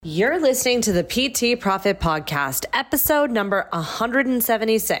You're listening to the PT Profit Podcast, episode number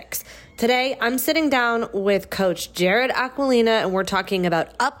 176. Today, I'm sitting down with Coach Jared Aquilina, and we're talking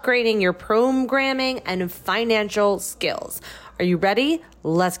about upgrading your programming and financial skills. Are you ready?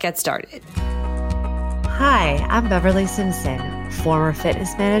 Let's get started. Hi, I'm Beverly Simpson, former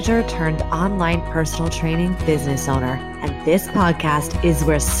fitness manager turned online personal training business owner. And this podcast is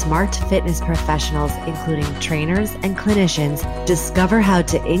where smart fitness professionals, including trainers and clinicians, discover how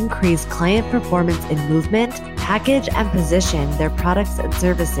to increase client performance in movement, package and position their products and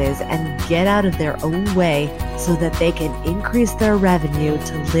services, and get out of their own way so that they can increase their revenue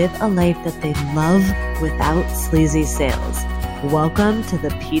to live a life that they love without sleazy sales. Welcome to the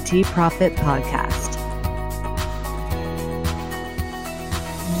PT Profit Podcast.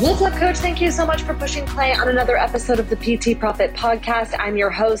 What's up, Coach? Thank you so much for pushing play on another episode of the PT Profit Podcast. I'm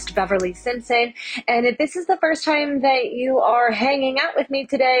your host, Beverly Simpson. And if this is the first time that you are hanging out with me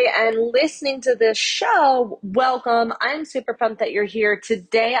today and listening to this show, welcome. I'm super pumped that you're here.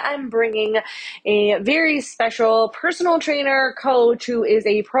 Today, I'm bringing a very special personal trainer coach who is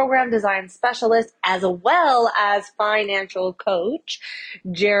a program design specialist as well as financial coach,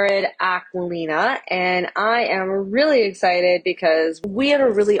 Jared Aquilina. And I am really excited because we had a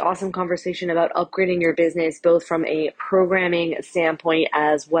really awesome conversation about upgrading your business, both from a programming standpoint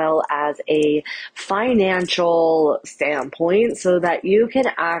as well as a financial standpoint, so that you can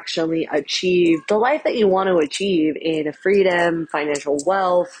actually achieve the life that you want to achieve in freedom, financial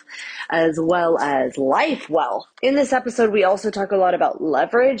wealth, as well as life wealth. In this episode, we also talk a lot about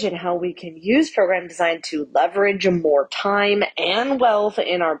leverage and how we can use program design to leverage more time and wealth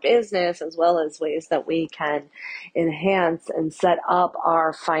in our business, as well as ways that we can enhance and set up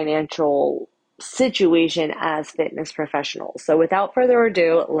our financial situation as fitness professionals. So without further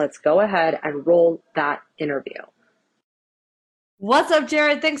ado, let's go ahead and roll that interview. What's up,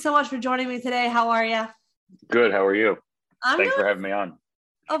 Jared? Thanks so much for joining me today. How are you? Good. How are you? Thanks for having me on.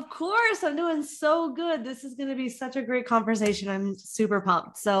 Of course. I'm doing so good. This is going to be such a great conversation. I'm super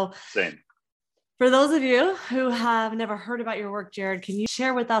pumped. So same. For those of you who have never heard about your work, Jared, can you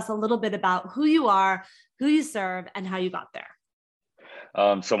share with us a little bit about who you are, who you serve, and how you got there?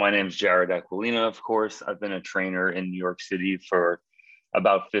 So my name is Jared Aquilina, of course. I've been a trainer in New York City for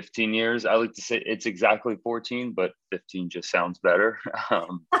about 15 years. I like to say it's exactly 14, but 15 just sounds better.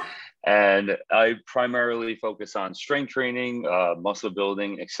 And I primarily focus on strength training, muscle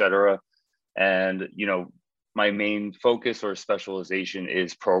building, etc. And, my main focus or specialization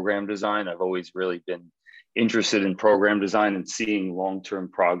is program design. I've always really been interested in program design and seeing long-term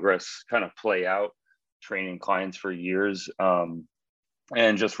progress kind of play out, training clients for years.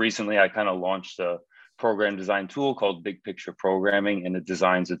 And just recently, I kind of launched a program design tool called Big Picture Programming, and it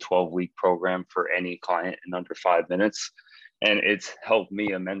designs a 12-week program for any client in under 5 minutes. And it's helped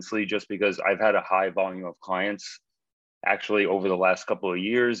me immensely just because I've had a high volume of clients. Actually, over the last couple of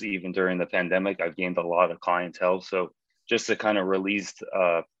years, even during the pandemic, I've gained a lot of clientele. So just to kind of relieve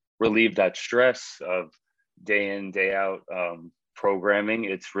that stress of day in, day out programming,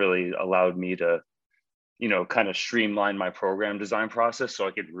 it's really allowed me to kind of streamline my program design process so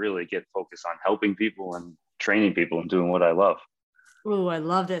I could really get focused on helping people and training people and doing what I love. Oh, I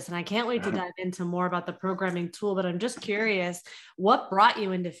love this. And I can't wait to dive into more about the programming tool, but I'm just curious, what brought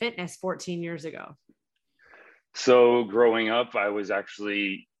you into fitness 14 years ago? So growing up, I was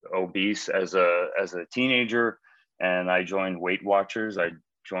actually obese as a teenager, and I joined Weight Watchers. I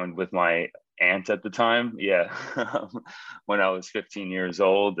joined with my aunt at the time. Yeah. When I was 15 years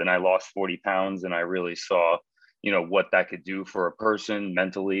old, and I lost 40 pounds, and I really saw, what that could do for a person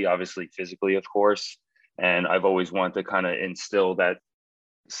mentally, obviously physically, of course. And I've always wanted to kind of instill that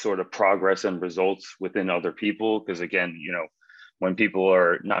sort of progress and results within other people. Because again, when people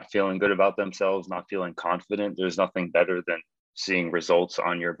are not feeling good about themselves, not feeling confident, there's nothing better than seeing results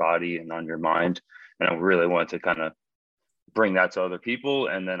on your body and on your mind. And I really wanted to kind of bring that to other people.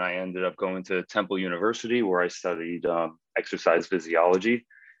 And then I ended up going to Temple University, where I studied exercise physiology,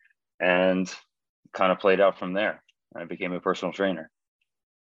 and kind of played out from there. I became a personal trainer.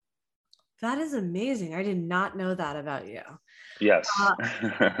 That is amazing. I did not know that about you. Yes.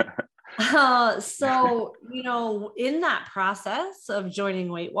 So, in that process of joining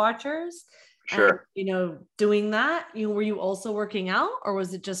Weight Watchers, sure. And, doing that, were you also working out, or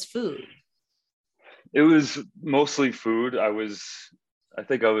was it just food? It was mostly food. I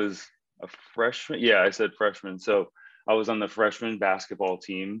think I was a freshman. Yeah, I said freshman. So I was on the freshman basketball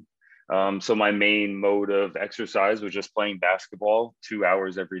team. So my main mode of exercise was just playing basketball 2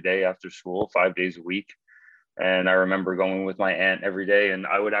 hours every day after school, 5 days a week. And I remember going with my aunt every day, and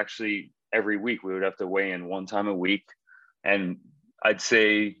I would actually, every week, we would have to weigh in one time a week. And I'd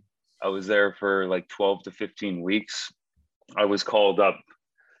say I was there for like 12 to 15 weeks. I was called up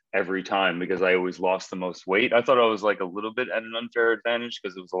every time because I always lost the most weight. I thought I was like a little bit at an unfair advantage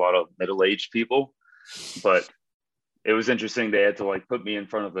because it was a lot of middle-aged people, but it was interesting. They had to like put me in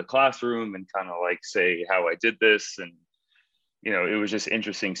front of the classroom and kind of like say how I did this. And, you know, it was just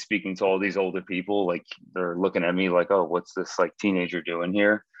interesting speaking to all these older people. Like they're looking at me like, oh, what's this like teenager doing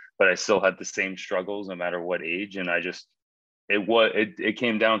here? But I still had the same struggles no matter what age. And it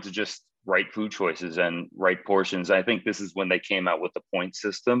came down to just right food choices and right portions. I think this is when they came out with the point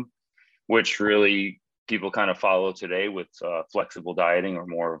system, which really people kind of follow today with flexible dieting or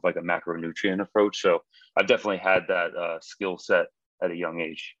more of like a macronutrient approach. So I've definitely had that skill set at a young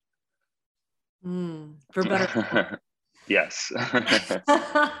age. For better. Yes.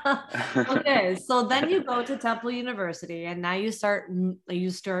 Okay, so then you go to Temple University and now you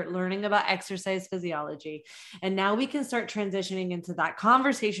start learning about exercise physiology. And now we can start transitioning into that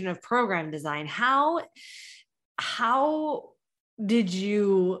conversation of program design. How did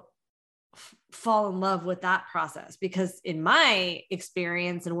you fall in love with that process? Because in my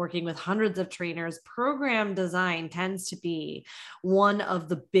experience and working with hundreds of trainers, program design tends to be one of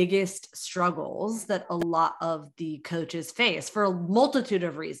the biggest struggles that a lot of the coaches face for a multitude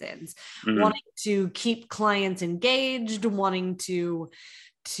of reasons. Mm-hmm. Wanting to keep clients engaged, wanting to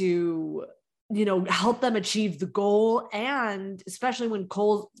help them achieve the goal, and especially when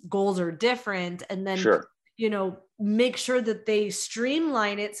goals are different, and then sure. Make sure that they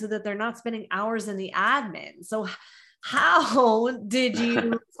streamline it so that they're not spending hours in the admin. So how did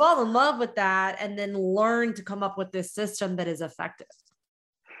you fall in love with that and then learn to come up with this system that is effective?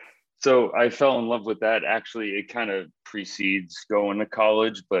 So I fell in love with that. Actually, it kind of precedes going to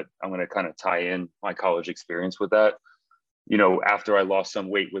college, but I'm going to kind of tie in my college experience with that. After I lost some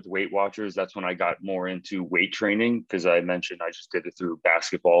weight with Weight Watchers, that's when I got more into weight training, because I mentioned I just did it through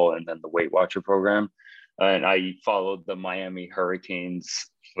basketball and then the Weight Watcher program. And I followed the Miami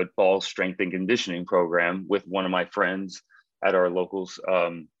Hurricanes football strength and conditioning program with one of my friends at our local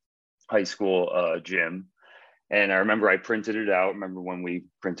high school gym. And I remember I printed it out. Remember when we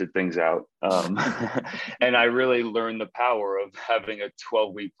printed things out? And I really learned the power of having a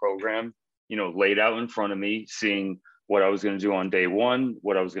 12-week program, laid out in front of me, seeing what I was going to do on day one,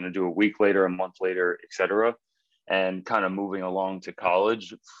 what I was going to do a week later, a month later, et cetera. And kind of moving along to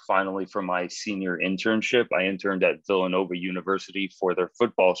college. Finally, for my senior internship, I interned at Villanova University for their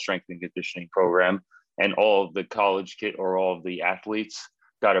football strength and conditioning program. And all of the college kit, or all of the athletes,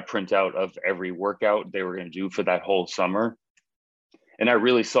 got a printout of every workout they were going to do for that whole summer. And I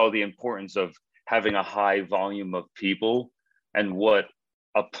really saw the importance of having a high volume of people and what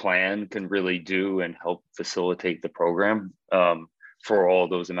a plan can really do and help facilitate the program for all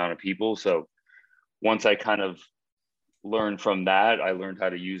those amount of people. So once I kind of learned from that, I learned how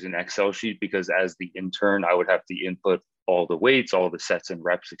to use an Excel sheet, because as the intern, I would have to input all the weights, all the sets and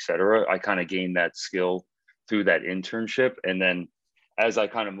reps, et cetera. I kind of gained that skill through that internship. And then as I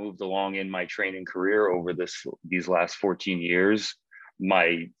kind of moved along in my training career over these last 14 years,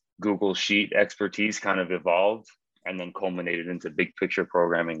 my Google Sheet expertise kind of evolved and then culminated into big picture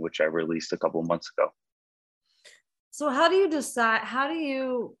programming, which I released a couple of months ago. So how do you decide,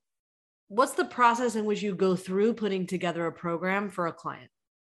 what's the process in which you go through putting together a program for a client?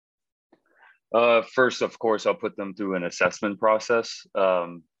 First, of course, I'll put them through an assessment process,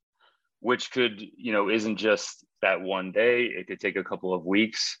 which could, isn't just that one day. It could take a couple of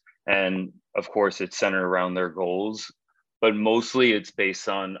weeks. And of course, it's centered around their goals, but mostly it's based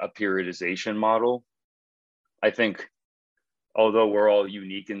on a periodization model. I think although we're all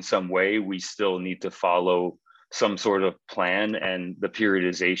unique in some way, we still need to follow some sort of plan, and the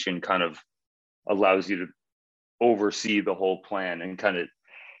periodization kind of allows you to oversee the whole plan and kind of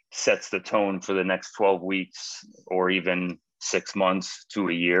sets the tone for the next 12 weeks or even 6 months to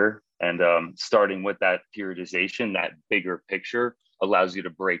a year. And starting with that periodization, that bigger picture allows you to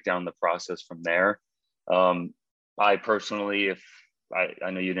break down the process from there. I personally,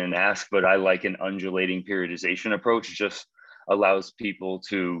 I know you didn't ask, but I like an undulating periodization approach. It just allows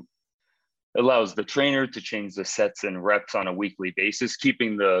the trainer to change the sets and reps on a weekly basis,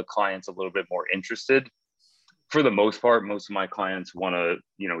 keeping the clients a little bit more interested. For the most part, most of my clients want to,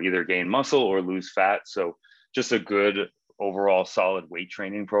 either gain muscle or lose fat. So just a good overall solid weight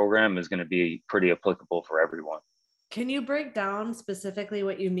training program is going to be pretty applicable for everyone. Can you break down specifically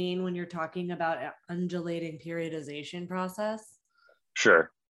what you mean when you're talking about undulating periodization process?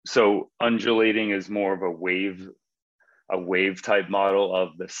 Sure. So undulating is more of a wave type model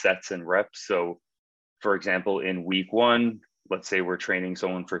of the sets and reps. So for example, in week one, let's say we're training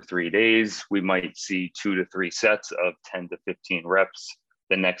someone for 3 days, we might see 2 to 3 sets of 10 to 15 reps.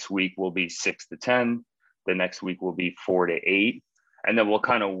 The next week will be 6 to 10. The next week will be 4 to 8. And then we'll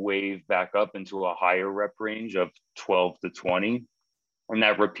kind of wave back up into a higher rep range of 12 to 20. And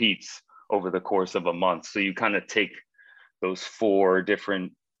that repeats over the course of a month. So you kind of take those 4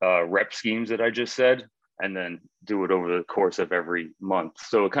 different rep schemes that I just said, and then do it over the course of every month.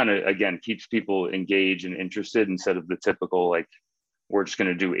 So it kind of, again, keeps people engaged and interested instead of the typical, like, we're just going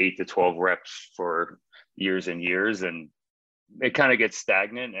to do 8 to 12 reps for years and years. And it kind of gets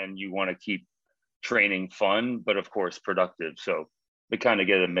stagnant, and you want to keep training fun, but of course productive. So we kind of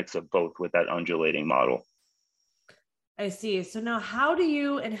get a mix of both with that undulating model. I see. So now how do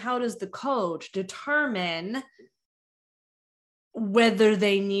you and how does the coach determine whether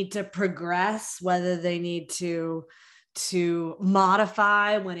they need to progress, whether they need to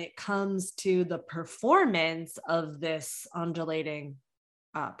modify when it comes to the performance of this undulating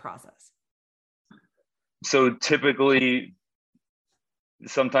process? So typically,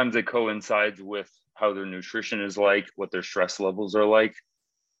 sometimes it coincides with how their nutrition is like, what their stress levels are like.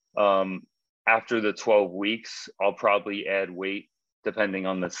 After the 12 weeks, I'll probably add weight depending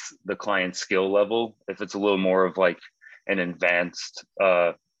on the client's skill level. If it's a little more of like an advanced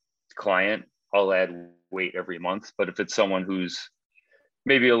client, I'll add weight every month. But if it's someone who's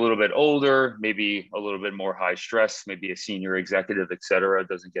maybe a little bit older, maybe a little bit more high stress, maybe a senior executive, et cetera,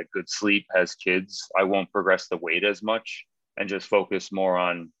 doesn't get good sleep, has kids, I won't progress the weight as much and just focus more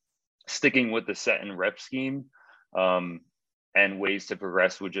on sticking with the set and rep scheme. And ways to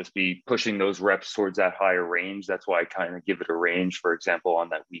progress would just be pushing those reps towards that higher range. That's why I kind of give it a range. For example, on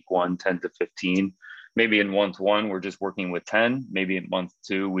that week 1, 10 to 15. Maybe in month 1, we're just working with 10. Maybe in month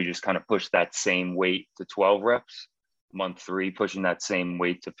 2, we just kind of push that same weight to 12 reps. Month 3, pushing that same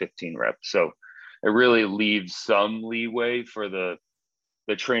weight to 15 reps. So it really leaves some leeway for the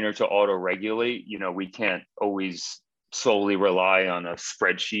trainer to auto-regulate. You know, we can't always solely rely on a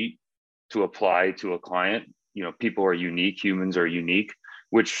spreadsheet to apply to a client. You know, people are unique, humans are unique,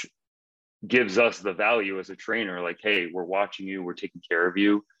 which gives us the value as a trainer, like, hey, we're watching you, we're taking care of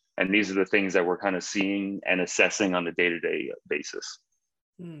you. And these are the things that we're kind of seeing and assessing on a day-to-day basis.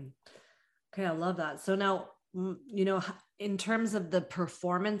 Okay, I love that. So now, you know, in terms of the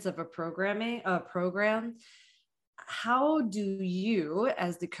performance of a program, how do you,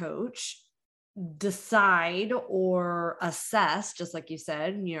 as the coach, decide or assess, just like you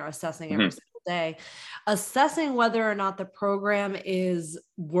said, you're assessing every single day, assessing whether or not the program is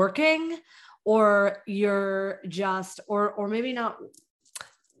working, or you're just, or maybe not,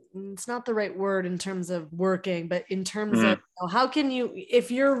 it's not the right word in terms of working, but in terms of, you know, how can you, if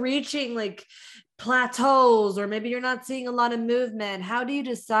you're reaching like plateaus, or maybe you're not seeing a lot of movement, how do you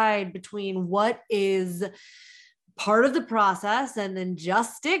decide between what is part of the process and then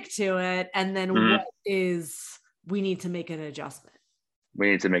just stick to it, and then what is, we need to make an adjustment? We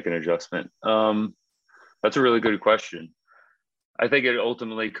need to make an adjustment. That's a really good question. I think it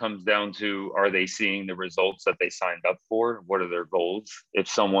ultimately comes down to, are they seeing the results that they signed up for? What are their goals? If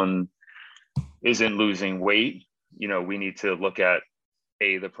someone isn't losing weight, you know, we need to look at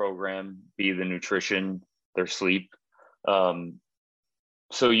A, the program, B, the nutrition, their sleep.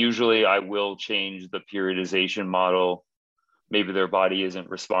 So usually I will change the periodization model. Maybe their body isn't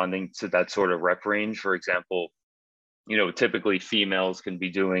responding to that sort of rep range. For example, you know, typically females can be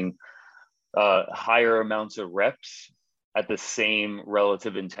doing higher amounts of reps at the same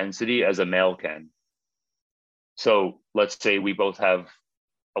relative intensity as a male can. So let's say we both have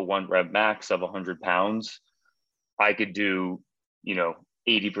a 1 rep max of 100 pounds. I could do, you know,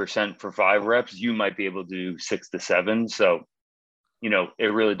 80% for 5 reps. You might be able to do 6 to 7. So, you know, it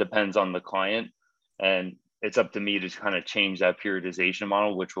really depends on the client, and it's up to me to kind of change that periodization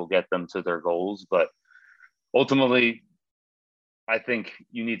model, which will get them to their goals. But ultimately, I think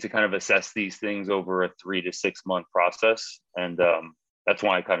you need to kind of assess these things over a 3 to 6 month process. And that's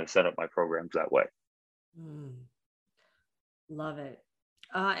why I kind of set up my programs that way. Love it.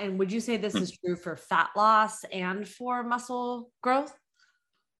 And would you say this is true for fat loss and for muscle growth?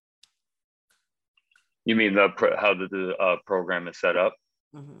 You mean how the program is set up?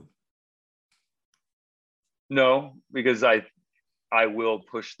 No, because I will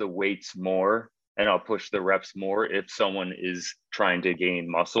push the weights more, and I'll push the reps more if someone is trying to gain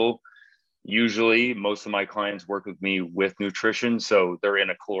muscle. Usually, most of my clients work with me with nutrition, so they're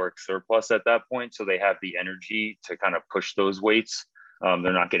in a caloric surplus at that point, so they have the energy to kind of push those weights.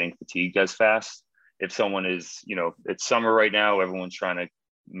 They're not getting fatigued as fast. If someone is, you know, it's summer right now, everyone's trying to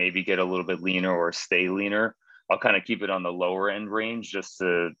maybe get a little bit leaner or stay leaner, I'll kind of keep it on the lower end range just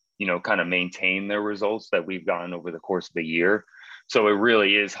to, kind of maintain their results that we've gotten over the course of a year. So it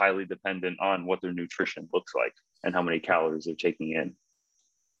really is highly dependent on what their nutrition looks like and how many calories they're taking in.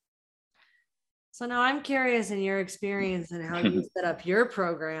 So now I'm curious, in your experience and how you set up your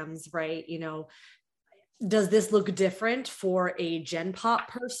programs, right? Does this look different for a Gen Pop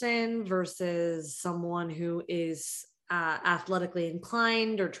person versus someone who is athletically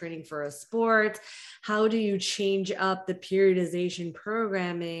inclined or training for a sport? How do you change up the periodization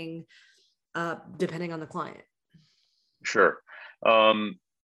programming depending on the client? Sure.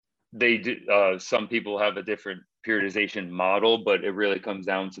 They do. Some people have a different periodization model, but it really comes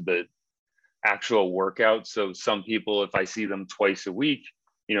down to the actual workout. So some people, if I see them twice a week,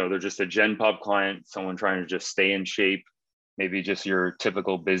 they're just a Gen Pop client, someone trying to just stay in shape, maybe just your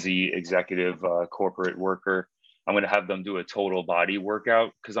typical busy executive corporate worker. I'm going to have them do a total body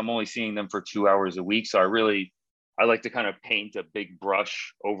workout because I'm only seeing them for 2 hours a week. So I like to kind of paint a big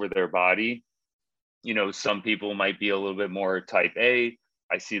brush over their body. Some people might be a little bit more type A.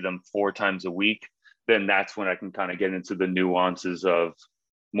 I see them 4 times a week. Then that's when I can kind of get into the nuances of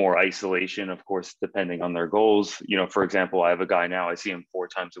more isolation, of course, depending on their goals. For example, I have a guy now, I see him 4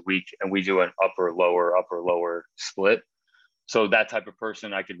 times a week and we do an upper, lower split. So that type of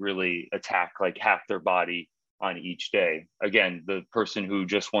person, I could really attack like half their body on each day. Again, the person who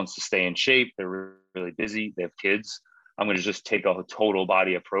just wants to stay in shape, they're really busy, they have kids, I'm going to just take a total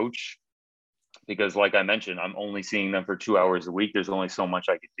body approach because like I mentioned, I'm only seeing them for 2 hours a week. There's only so much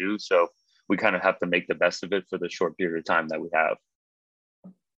I could do. So we kind of have to make the best of it for the short period of time that we have.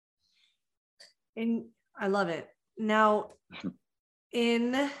 And I love it. Now,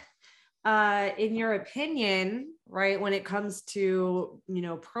 in your opinion, right, when it comes to,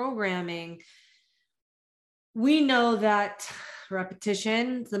 programming, we know that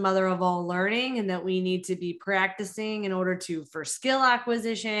repetition is the mother of all learning and that we need to be practicing in order for skill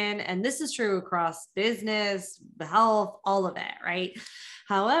acquisition. And this is true across business, health, all of it, right?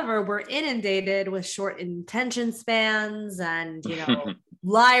 However, we're inundated with short attention spans and,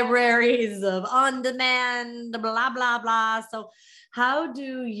 libraries of on-demand, blah, blah, blah. So how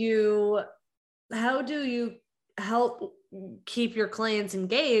do you help keep your clients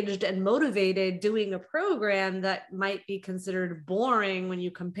engaged and motivated doing a program that might be considered boring when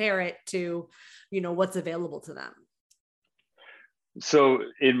you compare it to, what's available to them? So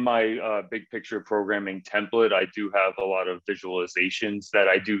in my big picture programming template, I do have a lot of visualizations that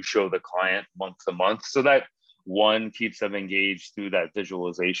I do show the client month to month. So that one keeps them engaged through that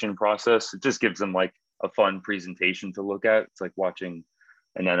visualization process. It just gives them like a fun presentation to look at. It's like watching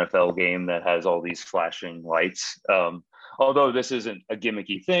an NFL game that has all these flashing lights. Although this isn't a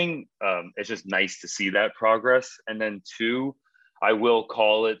gimmicky thing, it's just nice to see that progress. And then 2, I will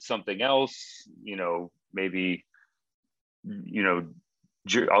call it something else, maybe,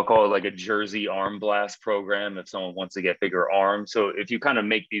 I'll call it like a Jersey arm blast program if someone wants to get bigger arms. So if you kind of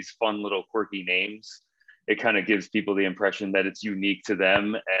make these fun little quirky names, it kind of gives people the impression that it's unique to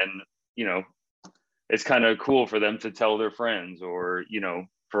them. And, it's kind of cool for them to tell their friends or,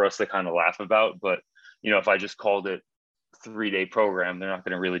 for us to kind of laugh about. But, if I just called it 3-day program, they're not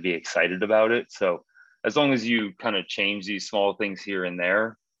going to really be excited about it. So as long as you kind of change these small things here and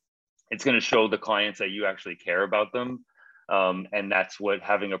there, it's going to show the clients that you actually care about them. And that's what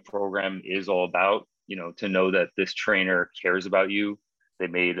having a program is all about, to know that this trainer cares about you. They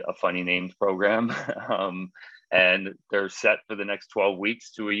made a funny named program and they're set for the next 12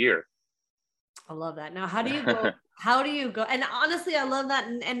 weeks to a year. I love that. Now, how do you go? And honestly, I love that.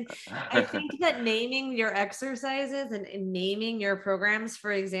 And I think that naming your exercises and naming your programs,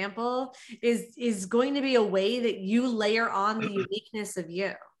 for example, is going to be a way that you layer on the uniqueness of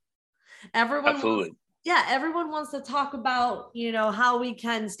you. Absolutely. Everyone wants to talk about, how we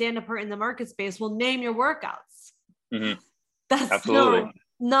can stand apart in the market space. Well, name your workouts. Mm-hmm. That's absolutely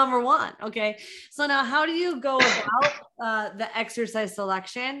number one. Okay. So now how do you go about the exercise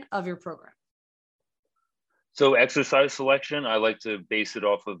selection of your program? So exercise selection, I like to base it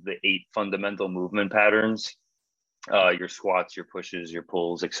off of the 8 fundamental movement patterns, your squats, your pushes, your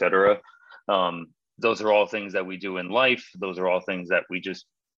pulls, etc. Those are all things that we do in life. Those are all things that we just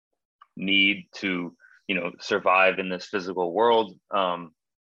need to, survive in this physical world.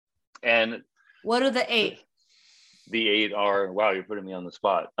 And what are the 8? The 8 are, wow, you're putting me on the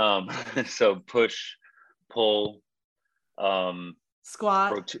spot. So push, pull,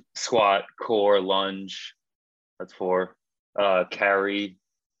 squat, core, lunge. That's 4. Carry.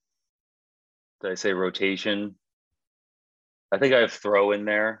 Did I say rotation? I think I have throw in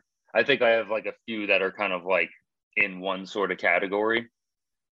there. I think I have like a few that are kind of like in one sort of category.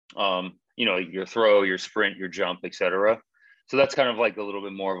 Your throw, your sprint, your jump, etc. So that's kind of like a little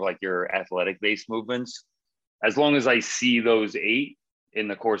bit more of like your athletic based movements. As long as I see those 8 in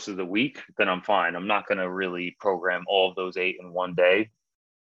the course of the week, then I'm fine. I'm not going to really program all of those 8 in one day.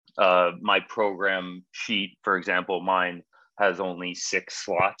 My program sheet, for example, mine has only 6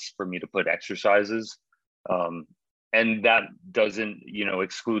 slots for me to put exercises. And that doesn't,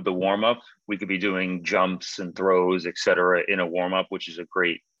 exclude the warm up. We could be doing jumps and throws, et cetera, in a warm up, which is a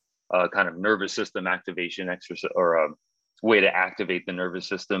great kind of nervous system activation exercise, or a way to activate the nervous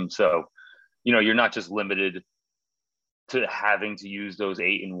system. So, you're not just limited to having to use those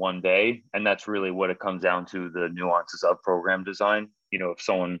 8 in one day. And that's really what it comes down to, the nuances of program design. If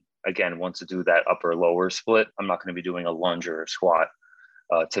someone, again, wants to do that upper lower split, I'm not going to be doing a lunge or a squat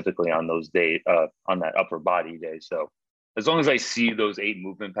typically on those days, on that upper body day. So as long as I see those 8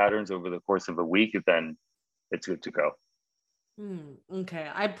 movement patterns over the course of a week, then it's good to go. Okay.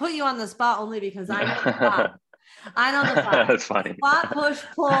 I put you on the spot only because I know the five. I know the 5. That's funny. Squat, push,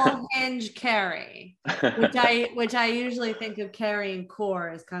 pull, hinge, carry, which I usually think of carry and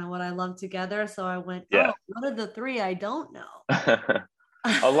core is kind of what I lump together. So I went, yeah. What are the 3 I don't know?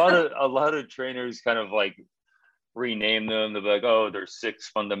 a lot of trainers kind of like rename them. They'll be like, oh, there's 6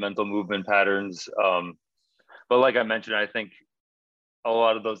 fundamental movement patterns. But like I mentioned, I think a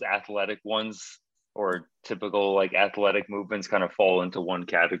lot of those athletic ones, or typical like athletic movements, kind of fall into one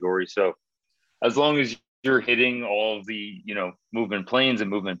category. So as long as you're hitting all of the, movement planes and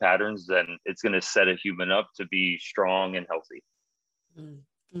movement patterns, then it's going to set a human up to be strong and healthy.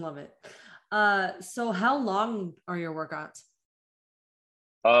 Love it. So how long are your workouts?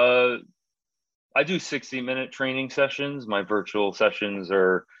 I do 60-minute training sessions. My virtual sessions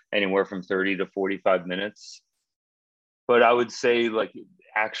are anywhere from 30 to 45 minutes. But I would say like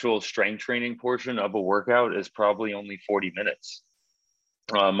actual strength training portion of a workout is probably only 40 minutes.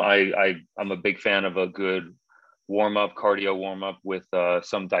 I'm a big fan of a good cardio warm up with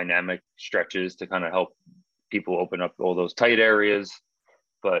some dynamic stretches to kind of help people open up all those tight areas.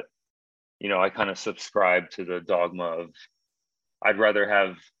 But, I kind of subscribe to the dogma of I'd rather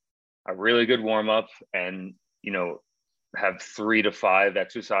have a really good warm up and, have 3 to 5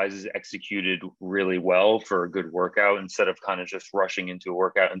 exercises executed really well for a good workout, instead of kind of just rushing into a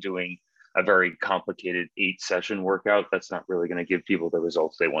workout and doing a very complicated 8-session workout. That's not really going to give people the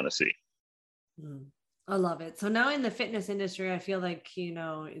results they want to see. I love it. So now in the fitness industry, I feel like,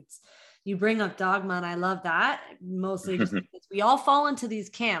 you bring up dogma, and I love that, mostly just because we all fall into these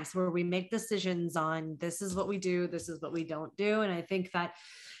camps where we make decisions on this is what we do, this is what we don't do. And I think that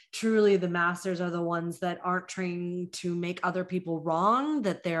truly the masters are the ones that aren't trained to make other people wrong,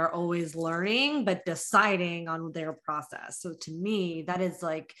 that they're always learning, but deciding on their process. So to me, that is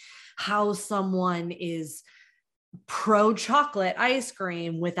like how someone is pro chocolate ice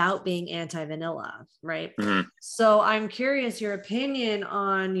cream without being anti-vanilla, right? Mm-hmm. So I'm curious your opinion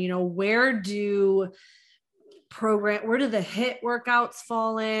on, where do the HIIT workouts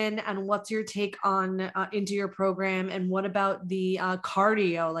fall in, and what's your take on into your program? And what about the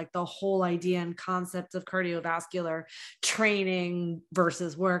cardio, like the whole idea and concept of cardiovascular training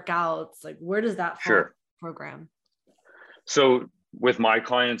versus workouts? Like, where does that fall in the program? So with my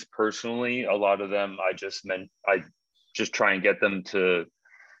clients personally, a lot of them, I just try and get them to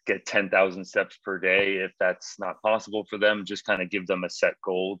get 10,000 steps per day. If that's not possible for them, just kind of give them a set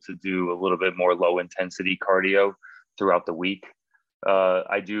goal to do a little bit more low intensity cardio throughout the week.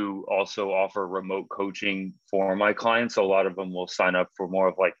 I do also offer remote coaching for my clients. So a lot of them will sign up for more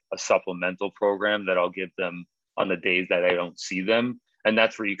of like a supplemental program that I'll give them on the days that I don't see them. And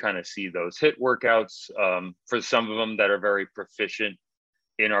that's where you kind of see those HIIT workouts. For some of them that are very proficient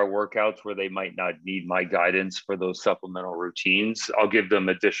in our workouts, where they might not need my guidance for those supplemental routines, I'll give them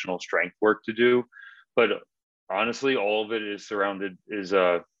additional strength work to do. But honestly, all of it is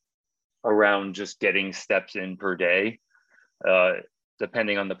around just getting steps in per day,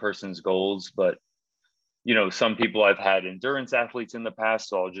 depending on the person's goals. But, some people, I've had endurance athletes in the past,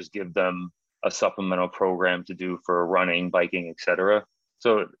 so I'll just give them a supplemental program to do for running, biking, etc.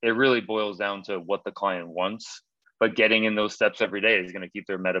 So it really boils down to what the client wants. But getting in those steps every day is going to keep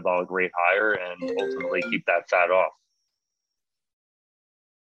their metabolic rate higher and ultimately keep that fat off.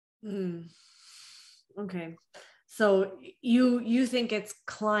 Okay. So you think it's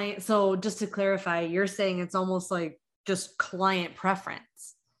client. So just to clarify, you're saying it's almost like just client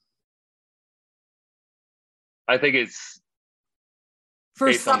preference. I think it's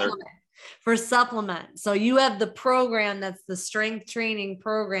for supplement. So you have the program that's the strength training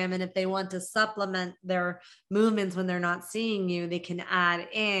program. And if they want to supplement their movements when they're not seeing you, they can add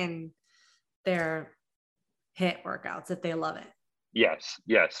in their HIIT workouts if they love it. Yes.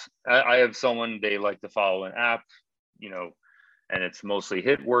 I have someone, they like to follow an app, and it's mostly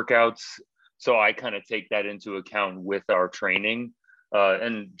HIIT workouts. So I kind of take that into account with our training.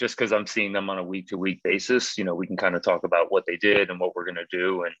 And just because I'm seeing them on a week to week basis, we can kind of talk about what they did and what we're going to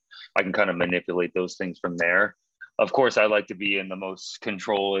do. And I can kind of manipulate those things from there. Of course, I like to be in the most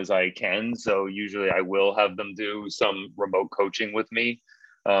control as I can. So usually I will have them do some remote coaching with me.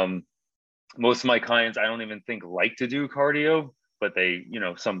 Most of my clients, I don't even think like to do cardio, but they,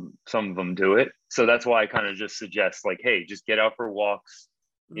 some of them do it. So that's why I kind of just suggest like, hey, just get out for walks.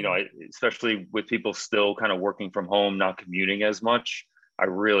 Especially with people still kind of working from home, not commuting as much, I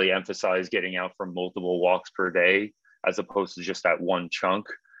really emphasize getting out for multiple walks per day, as opposed to just that one chunk.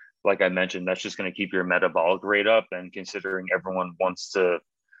 Like I mentioned, that's just going to keep your metabolic rate up. And considering everyone wants to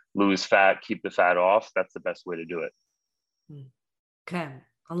lose fat, keep the fat off, that's the best way to do it. Okay.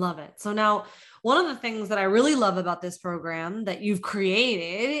 I love it. So now one of the things that I really love about this program that you've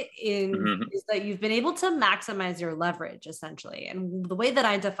created is that you've been able to maximize your leverage essentially. And the way that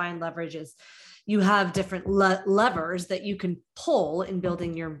I define leverage is you have different levers that you can pull in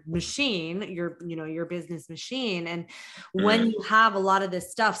building your machine, your business machine. And when you have a lot of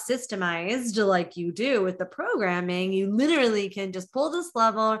this stuff systemized, like you do with the programming, you literally can just pull this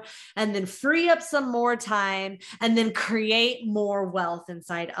lever and then free up some more time and then create more wealth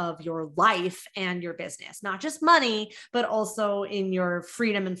inside of your life and your business, not just money, but also in your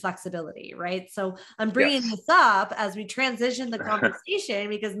freedom and flexibility. Right. So I'm bringing this up as we transition the conversation,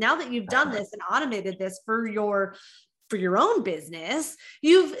 because now that you've done this and automated this for your own business,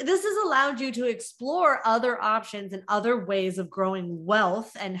 this has allowed you to explore other options and other ways of growing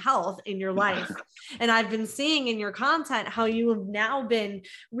wealth and health in your life. And I've been seeing in your content how you have now been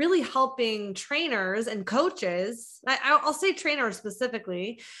really helping trainers and coaches. I'll say trainers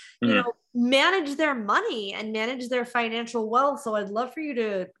specifically, manage their money and manage their financial wealth. So I'd love for you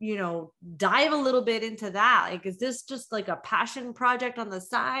to, dive a little bit into that. Like, is this just like a passion project on the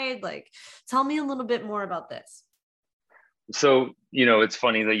side? Like, tell me a little bit more about this. So, it's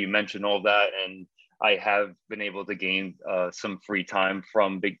funny that you mentioned all that. And I have been able to gain some free time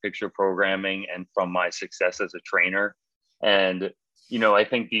from big picture programming and from my success as a trainer. And, I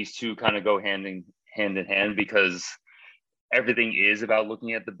think these two kind of go hand in hand, because everything is about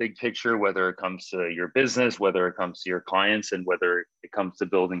looking at the big picture, whether it comes to your business, whether it comes to your clients, and whether it comes to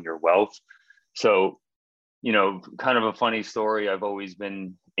building your wealth. So, kind of a funny story. I've always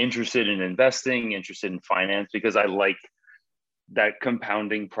been interested in investing, interested in finance, because I like that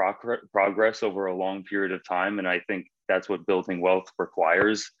compounding progress over a long period of time. And I think that's what building wealth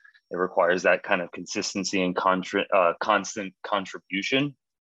requires. It requires that kind of consistency and constant contribution.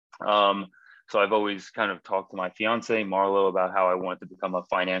 So I've always kind of talked to my fiance, Marlo, about how I want to become a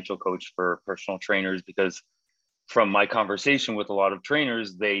financial coach for personal trainers, because from my conversation with a lot of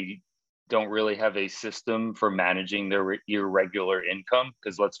trainers, they don't really have a system for managing their irregular income.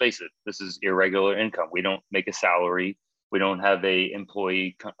 Because let's face it, this is irregular income. We don't make a salary. We don't have a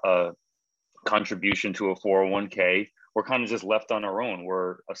employee contribution to a 401k. We're kind of just left on our own.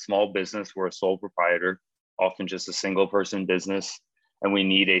 We're a small business. We're a sole proprietor, often just a single person business. And we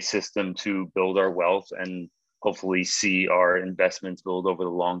need a system to build our wealth and hopefully see our investments build over the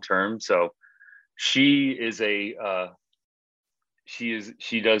long term. So she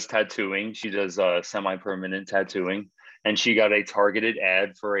does tattooing. She does semi-permanent tattooing. And she got a targeted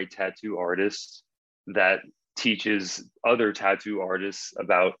ad for a tattoo artist that teaches other tattoo artists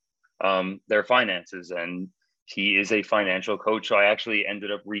about their finances. And he is a financial coach. So I actually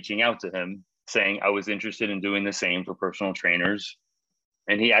ended up reaching out to him saying I was interested in doing the same for personal trainers.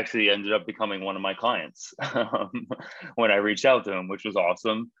 And he actually ended up becoming one of my clients when I reached out to him, which was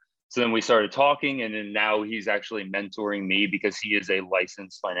awesome. So then we started talking, and then now he's actually mentoring me because he is a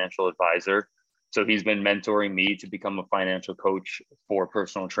licensed financial advisor. So he's been mentoring me to become a financial coach for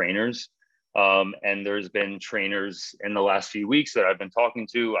personal trainers. And there's been trainers in the last few weeks that I've been talking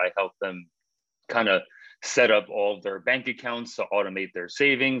to. I help them kind of set up all of their bank accounts to automate their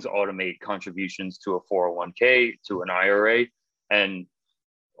savings, automate contributions to a 401k, to an IRA. And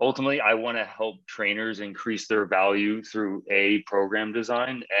ultimately, I want to help trainers increase their value through program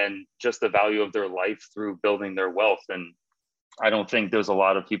design and just the value of their life through building their wealth. And I don't think there's a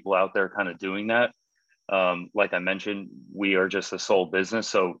lot of people out there kind of doing that. Like I mentioned, we are just a sole business.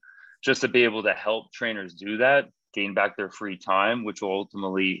 So just to be able to help trainers do that, gain back their free time, which will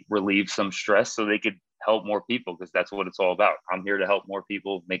ultimately relieve some stress so they could help more people, because that's what it's all about. I'm here to help more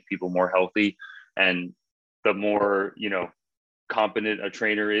people, make people more healthy. And the more, competent a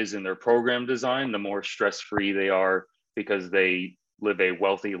trainer is in their program design, the more stress-free they are because they live a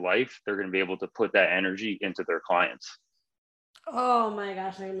wealthy life. They're going to be able to put that energy into their clients. Oh my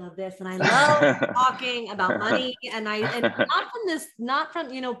gosh, I love this. And I love talking about money. And not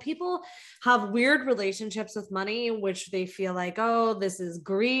from, people have weird relationships with money, which they feel like, oh, this is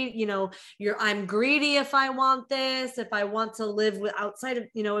greed. I'm greedy if I want this, if I want to live outside of,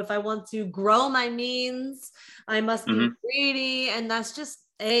 if I want to grow my means, I must be greedy. And that's just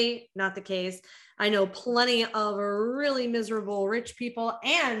not the case. I know plenty of really miserable rich people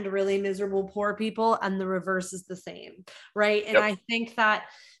and really miserable poor people, and the reverse is the same, right? And I think that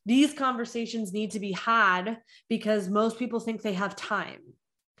these conversations need to be had because most people think they have time,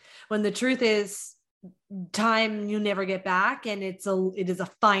 when the truth is time you never get back, and it is a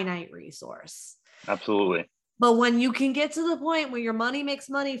finite resource. Absolutely. But when you can get to the point where your money makes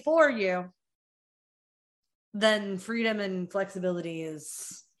money for you, then freedom and flexibility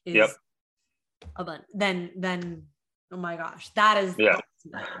is then oh my gosh, that is no,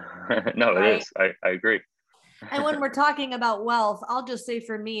 right? It is. I agree. And when we're talking about wealth, I'll just say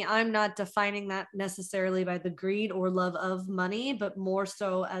for me, I'm not defining that necessarily by the greed or love of money, but more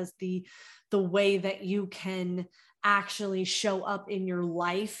so as the way that you can actually show up in your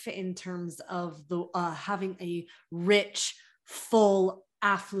life in terms of the having a rich, full,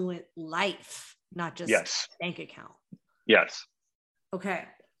 affluent life, not just bank account. Yes. Okay.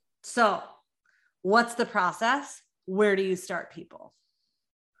 So what's the process? Where do you start people?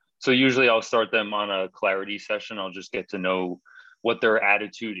 So usually I'll start them on a clarity session. I'll just get to know what their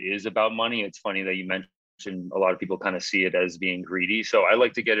attitude is about money. It's funny that you mentioned a lot of people kind of see it as being greedy. So I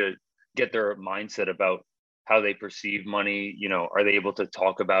like to get their mindset about how they perceive money. Are they able to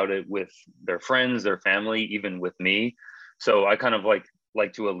talk about it with their friends, their family, even with me? So I kind of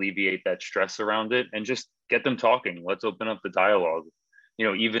like to alleviate that stress around it and just get them talking. Let's open up the dialogue.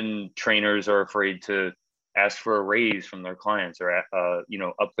 Even trainers are afraid to ask for a raise from their clients or,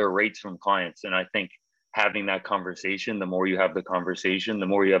 up their rates from clients. And I think having that conversation, the more you have the conversation, the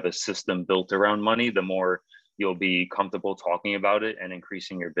more you have a system built around money, the more you'll be comfortable talking about it and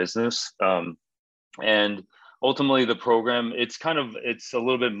increasing your business. And ultimately the program, it's a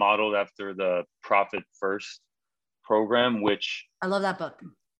little bit modeled after the Profit First program, which I love that book.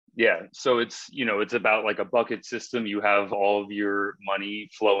 Yeah. So it's about like a bucket system. You have all of your money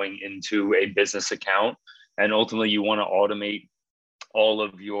flowing into a business account, and ultimately you want to automate all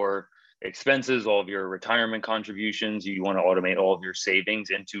of your expenses, all of your retirement contributions. You want to automate all of your savings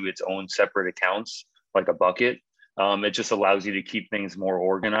into its own separate accounts, like a bucket. It just allows you to keep things more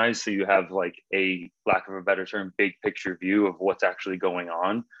organized. So you have, like, a lack of a better term, big picture view of what's actually going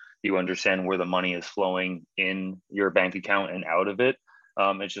on. You understand where the money is flowing in your bank account and out of it.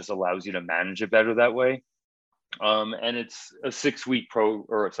 It just allows you to manage it better that way. And it's a 6-week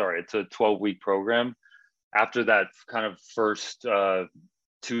it's a 12-week program. After that kind of first 2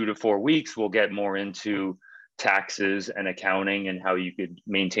 to 4 weeks, we'll get more into taxes and accounting and how you could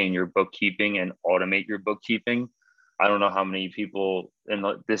maintain your bookkeeping and automate your bookkeeping. I don't know how many people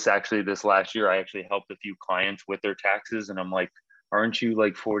this last year, I actually helped a few clients with their taxes, and I'm like, aren't you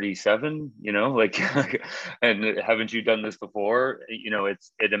like 47, and haven't you done this before?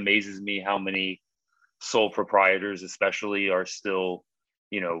 It amazes me how many sole proprietors especially are still,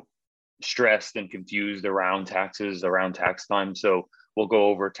 stressed and confused around taxes, around tax time. So we'll go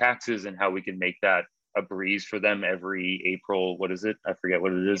over taxes and how we can make that a breeze for them every April. What is it? I forget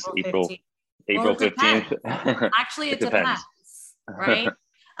what it is. April 15th. Actually, it depends, right?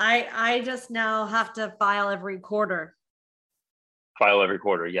 I just now have to file every quarter.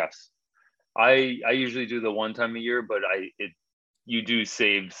 Yes. I usually do the one time a year, but you do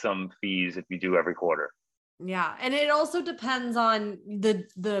save some fees if you do every quarter. Yeah. And it also depends on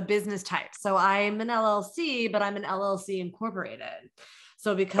the business type. So I'm an LLC, but I'm an LLC incorporated.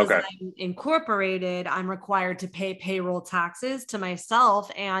 So because I'm incorporated, I'm required to pay payroll taxes to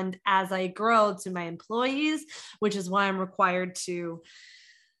myself, and as I grow, to my employees, which is why I'm required to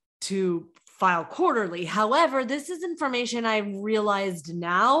file quarterly. However, this is information I realized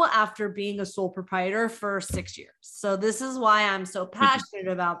now after being a sole proprietor for 6 years. So this is why I'm so passionate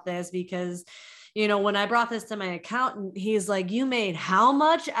about this, because, when I brought this to my accountant, he's like, you made how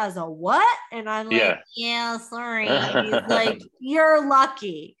much as a what? And I'm like, yeah, sorry. And he's like, you're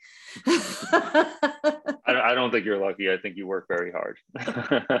lucky. I don't think you're lucky. I think you work very hard.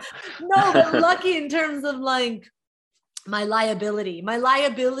 No, but lucky in terms of like, my liability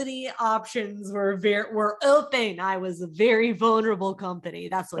options were open. I was a very vulnerable company.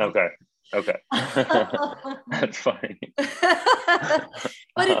 That's what. Okay. That's funny.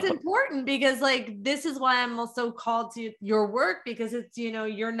 But it's important because, like, this is why I'm also called to your work, because it's, there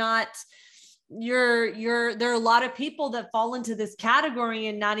are a lot of people that fall into this category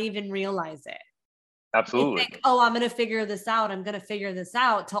and not even realize it. Absolutely. They think, oh, I'm going to figure this out. I'm going to figure this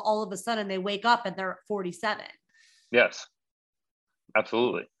out till all of a sudden they wake up and they're 47. Yes,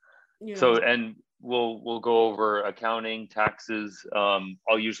 absolutely. You So, know, and we'll go over accounting, taxes.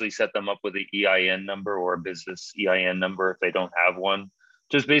 I'll usually set them up with an EIN number or a business EIN number if they don't have one.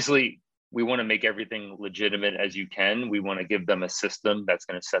 Just basically, we want to make everything legitimate as you can. We want to give them a system that's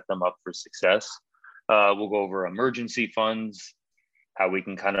going to set them up for success. We'll go over emergency funds, how we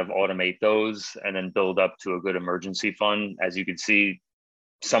can kind of automate those and then build up to a good emergency fund. As you can see,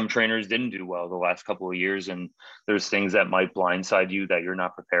 some trainers didn't do well the last couple of years, and there's things that might blindside you that you're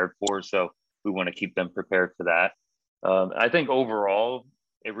not prepared for. So we want to keep them prepared for that. I think overall,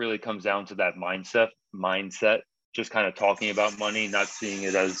 it really comes down to that mindset, just kind of talking about money, not seeing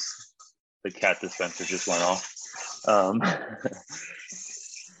it as the cat dispenser just went off.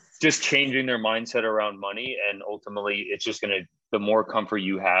 Just changing their mindset around money. And ultimately, it's just going to, the more comfort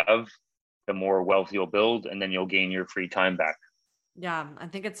you have, the more wealth you'll build, and then you'll gain your free time back. Yeah, I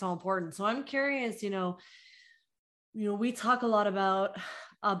think it's so important. So I'm curious, we talk a lot about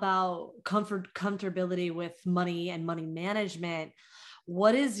comfortability with money and money management.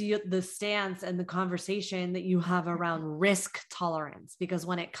 What is the stance and the conversation that you have around risk tolerance? Because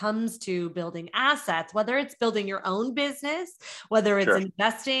when it comes to building assets, whether it's building your own business, whether it's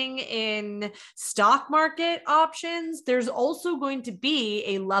investing in stock market options, there's also going to be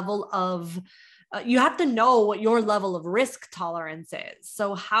a level of you have to know what your level of risk tolerance is.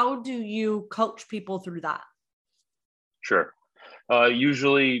 So how do you coach people through that? Sure.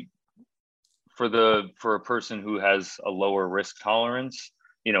 Usually for a person who has a lower risk tolerance,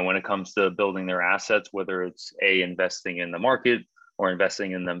 when it comes to building their assets, whether it's investing in the market or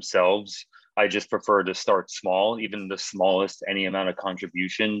investing in themselves, I just prefer to start small. Even the smallest, any amount of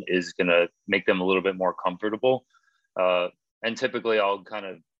contribution is going to make them a little bit more comfortable. And typically I'll kind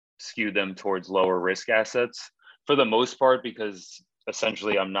of skew them towards lower risk assets for the most part, because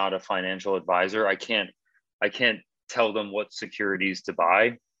essentially I'm not a financial advisor. I can't tell them what securities to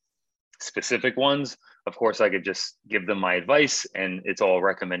buy, specific ones. Of course, I could just give them my advice and it's all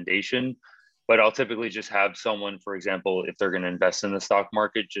recommendation, but I'll typically just have someone, for example, if they're going to invest in the stock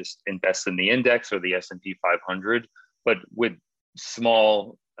market, just invest in the index or the S&P 500, but with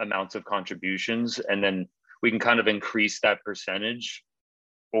small amounts of contributions. And then we can kind of increase that percentage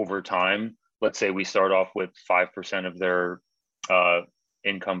over time. Let's say we start off with 5% of their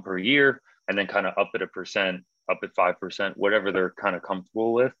income per year, and then kind of up at 5%, whatever they're kind of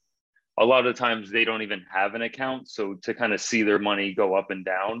comfortable with. A lot of times they don't even have an account. So to kind of see their money go up and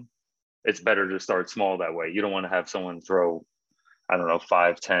down, it's better to start small that way. You don't want to have someone throw, I don't know,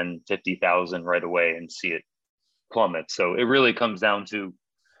 5, 10, 50,000 right away and see it plummet. So it really comes down to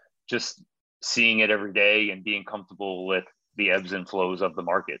just seeing it every day and being comfortable with the ebbs and flows of the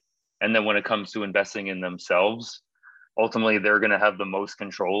market. And then when it comes to investing in themselves, ultimately they're going to have the most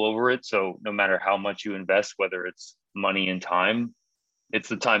control over it. So no matter how much you invest, whether it's money and time, it's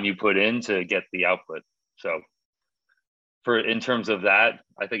the time you put in to get the output. So in terms of that,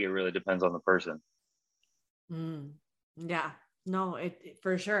 I think it really depends on the person. Yeah. No, it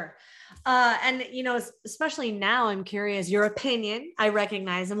for sure. And, especially now I'm curious, your opinion, I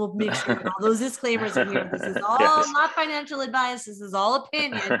recognize, and we'll make sure all those disclaimers in here. This is all not financial advice. This is all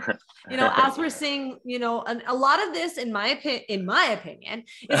opinion. As we're seeing, a lot of this, in my opinion,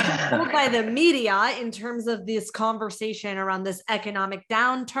 is controlled by the media in terms of this conversation around this economic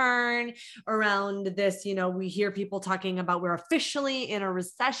downturn, around this, we hear people talking about we're officially in a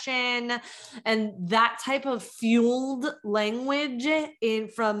recession, and that type of fueled language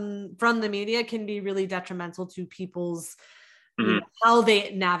from the media can be really detrimental to people's how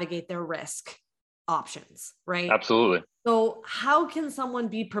they navigate their risk options, right? Absolutely. So how can someone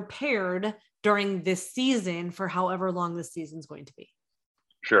be prepared during this season for however long this season's going to be?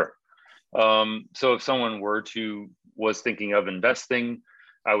 Sure. So if someone was thinking of investing,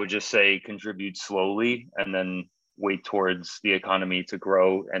 I would just say contribute slowly and then wait towards the economy to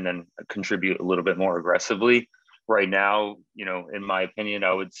grow and then contribute a little bit more aggressively. Right now, in my opinion,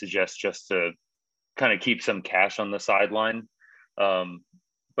 I would suggest just to kind of keep some cash on the sideline. But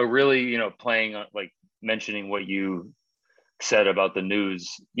really, playing on, like mentioning what you said about the news,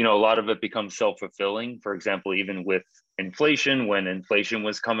 a lot of it becomes self-fulfilling. For example, even with inflation, when inflation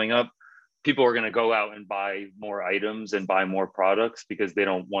was coming up, people are going to go out and buy more items and buy more products because they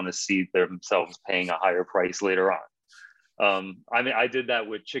don't want to see themselves paying a higher price later on. I did that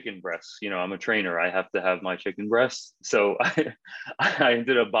with chicken breasts. I'm a trainer. I have to have my chicken breasts. So I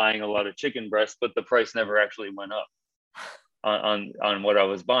ended up buying a lot of chicken breasts, but the price never actually went up on what I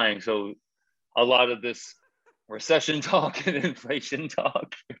was buying. So a lot of this recession talk and inflation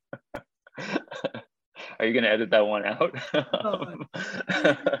talk Are you going to edit that one out?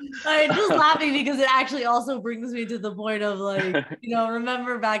 I'm just laughing because it actually also brings me to the point of like,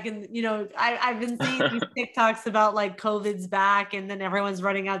 remember back in, I've been seeing these TikToks about like COVID's back and then everyone's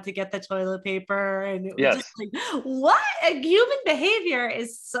running out to get the toilet paper. And it was just like, what? Human behavior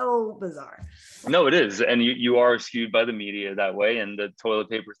is so bizarre. No, it is. And you are skewed by the media that way. And the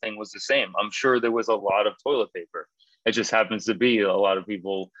toilet paper thing was the same. I'm sure there was a lot of toilet paper. It just happens to be a lot of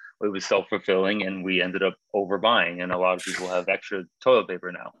people, it was self-fulfilling and we ended up overbuying. And a lot of people have extra toilet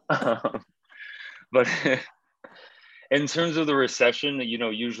paper now. But in terms of the recession,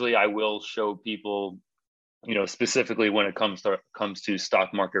 usually I will show people, specifically when it comes to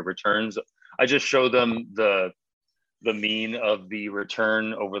stock market returns, I just show them the mean of the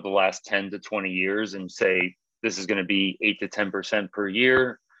return over the last 10 to 20 years and say, this is going to be 8 to 10% per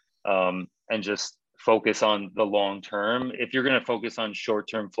year, and just focus on the long term. If you're going to focus on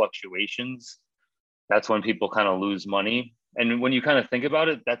short-term fluctuations, that's when people kind of lose money. And when you kind of think about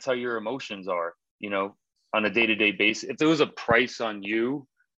it, that's how your emotions are, on a day-to-day basis. If there was a price on you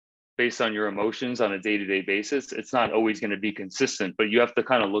based on your emotions on a day-to-day basis, it's not always going to be consistent, but you have to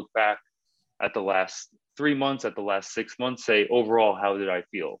kind of look back at the last 3 months, at the last 6 months, say, overall, how did I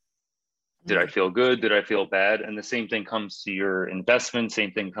feel? Did I feel good? Did I feel bad? And the same thing comes to your investment.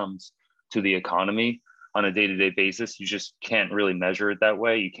 Same thing comes to the economy on a day-to-day basis. You just can't really measure it that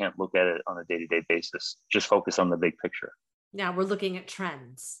way. You can't look at it on a day-to-day basis. Just focus on the big picture. Yeah, we're looking at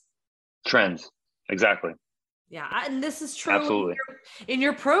trends. Trends, exactly. Yeah, and this is true Absolutely. In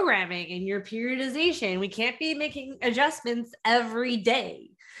your programming, in your periodization. We can't be making adjustments every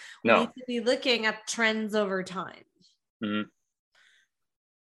day. We need to be looking at trends over time. Mm-hmm.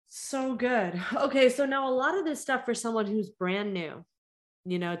 So good. Okay, so now a lot of this stuff for someone who's brand new,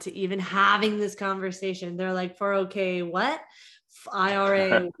 to even having this conversation, they're like, 401k, what?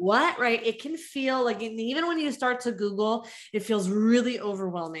 IRA, what? Right? It can feel like, even when you start to Google, it feels really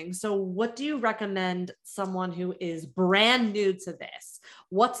overwhelming. So what do you recommend someone who is brand new to this?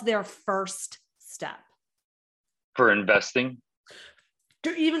 What's their first step? For investing?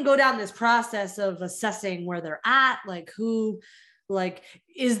 To even go down this process of assessing where they're at,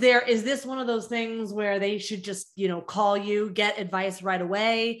 is this one of those things where they should just, call you, get advice right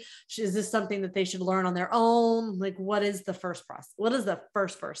away? Is this something that they should learn on their own? What is the first process? What is the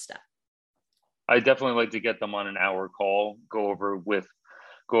first step? I definitely like to get them on an hour call, go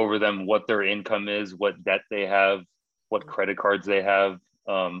over them what their income is, what debt they have, what credit cards they have,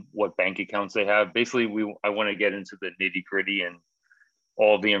 what bank accounts they have. Basically, I want to get into the nitty gritty and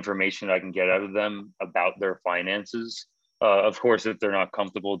all the information I can get out of them about their finances. Of course, if they're not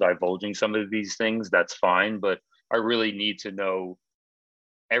comfortable divulging some of these things, that's fine. But I really need to know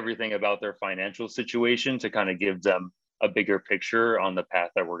everything about their financial situation to kind of give them a bigger picture on the path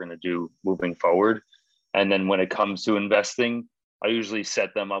that we're going to do moving forward. And then when it comes to investing, I usually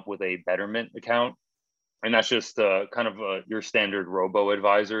set them up with a Betterment account. And that's just kind of your standard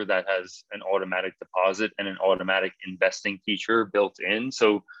robo-advisor that has an automatic deposit and an automatic investing feature built in.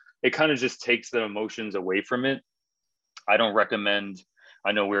 So it kind of just takes the emotions away from it. I don't recommend,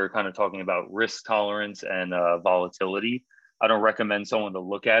 I know we were kind of talking about risk tolerance and volatility. I don't recommend someone to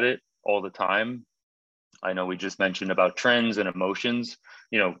look at it all the time. I know we just mentioned about trends and emotions.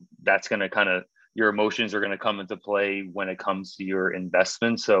 That's going to kind of, your emotions are going to come into play when it comes to your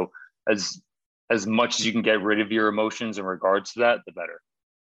investment. So as much as you can get rid of your emotions in regards to that, the better.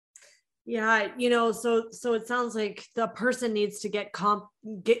 Yeah, so it sounds like the person needs to get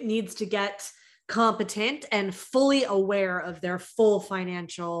competent and fully aware of their full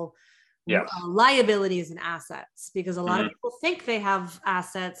financial liabilities and assets, because a lot of people think they have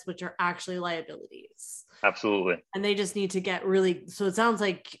assets which are actually liabilities. Absolutely. And they just need to get so it sounds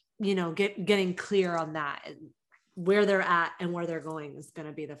like, getting clear on that, and where they're at and where they're going is going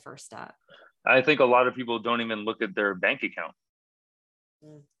to be the first step. I think a lot of people don't even look at their bank account.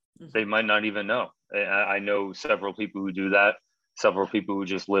 Mm-hmm. They might not even know. I know several people who do that, several people who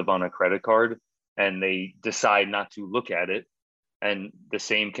just live on a credit card and they decide not to look at it. And the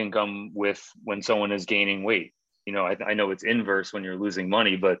same can come with when someone is gaining weight. I know it's inverse when you're losing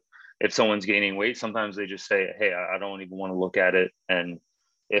money, but if someone's gaining weight, sometimes they just say, hey, I don't even want to look at it. And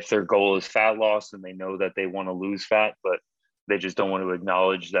if their goal is fat loss and they know that they want to lose fat, but they just don't want to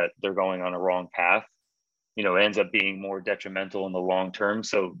acknowledge that they're going on a wrong path, it ends up being more detrimental in the long term.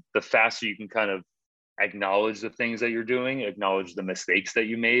 So the faster you can kind of acknowledge the things that you're doing, acknowledge the mistakes that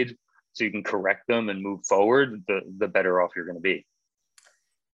you made, so you can correct them and move forward, the better off you're going to be.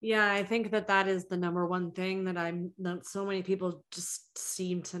 Yeah, I think that is the number one thing that so many people just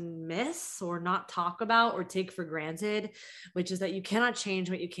seem to miss or not talk about or take for granted, which is that you cannot change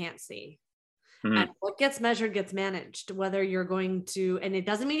what you can't see. And what gets measured gets managed, whether you're going to, and it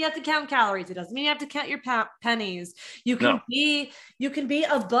doesn't mean you have to count calories. It doesn't mean you have to count your pennies. You can be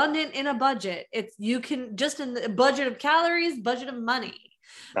abundant in a budget. You can just in the budget of calories, budget of money.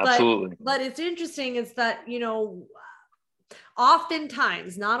 Absolutely. But it's interesting is that,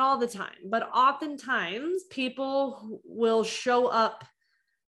 oftentimes, not all the time, but oftentimes people will show up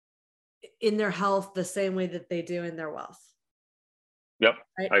in their health the same way that they do in their wealth. Yep.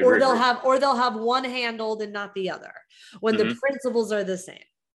 Right? Or they'll have one handled and not the other when the principles are the same.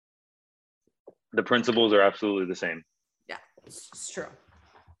 The principles are absolutely the same. Yeah, it's true.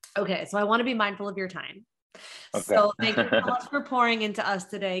 Okay. So I want to be mindful of your time. Okay. So thank you so much for pouring into us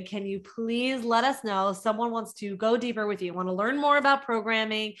today. Can you please let us know if someone wants to go deeper with you, want to learn more about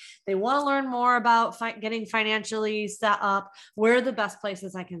programming, they want to learn more about getting financially set up, where are the best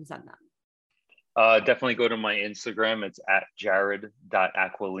places I can send them? Definitely go to my Instagram. It's at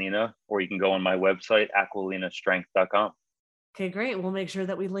jared.aquilina, or you can go on my website, aquilinastrength.com. Okay, great. We'll make sure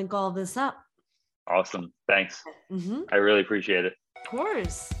that we link all of this up. Awesome. Thanks. I really appreciate it. Of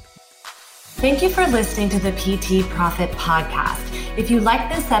course. Thank you for listening to the PT Profit Podcast. If you like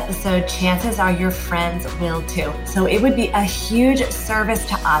this episode, chances are your friends will too. So it would be a huge service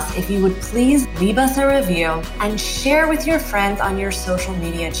to us if you would please leave us a review and share with your friends on your social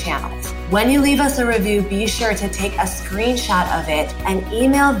media channels. When you leave us a review, be sure to take a screenshot of it and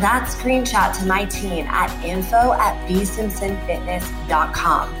email that screenshot to my team at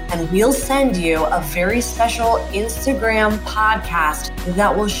info@bsimpsonfitness.com. And we'll send you a very special Instagram podcast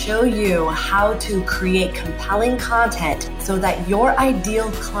that will show you how to create compelling content so that your ideal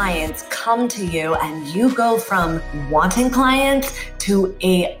clients come to you and you go from wanting clients to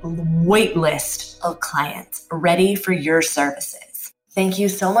a wait list of clients ready for your services. Thank you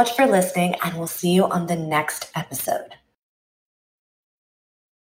so much for listening, and we'll see you on the next episode.